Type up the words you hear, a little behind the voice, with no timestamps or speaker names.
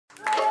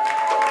I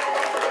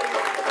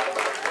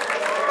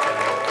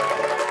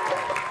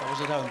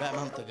was at home about a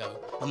month ago,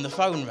 and the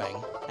phone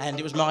rang, and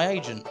it was my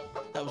agent.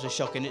 That was a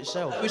shock in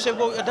itself. We said,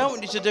 well, I don't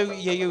want you to do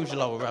your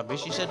usual old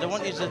rubbish. He said, I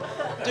want you to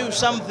do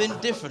something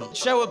different.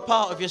 Show a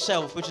part of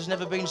yourself which has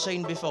never been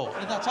seen before.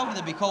 I told you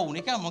they'd be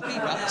corny. Come on,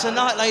 keep up.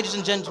 Tonight, ladies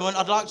and gentlemen,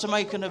 I'd like to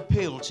make an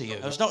appeal to you.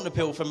 It's not an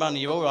appeal for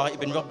money. You're all right.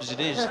 You've been robbed as it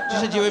is. She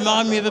said, you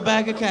remind me of a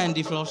bag of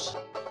candy floss.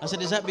 I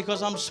said, is that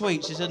because I'm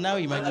sweet? She said, no,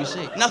 you make me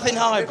sick. Nothing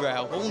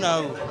highbrow. Oh,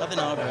 no, nothing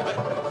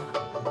highbrow.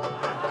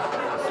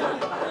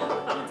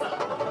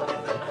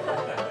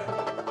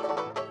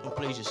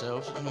 Please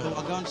yourselves.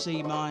 I'll go and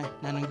see my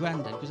nan and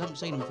granddad, because I haven't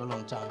seen them for a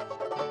long time.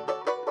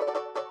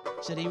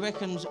 He said he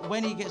reckons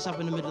when he gets up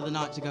in the middle of the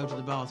night to go to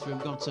the bathroom,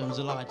 God turns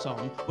the light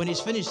on. When he's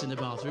finished in the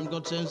bathroom,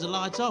 God turns the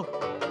light off.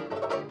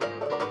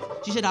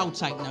 She said, I'll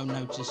take no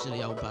notice,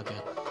 silly old bugger.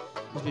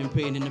 He's been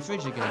peeing in the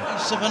fridge again.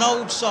 It's of an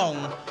old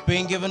song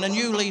being given a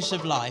new lease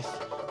of life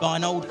by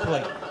an old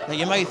queen. Now,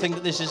 you may think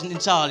that this isn't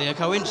entirely a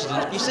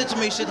coincidence. He said to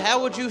me, he said, how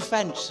would you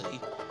fancy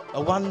a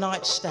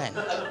one-night stand?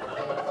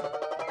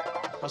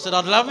 I said,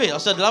 I'd love it. I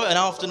said, love it. An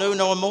afternoon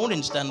or a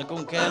morning stand. I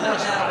couldn't care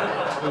less.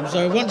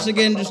 So once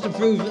again, just to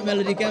prove that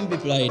melody can be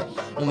played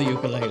on the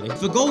ukulele.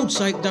 For God's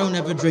sake, don't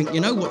ever drink. You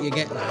know what you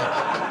get there.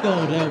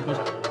 God help us.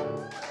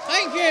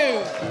 Thank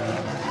you.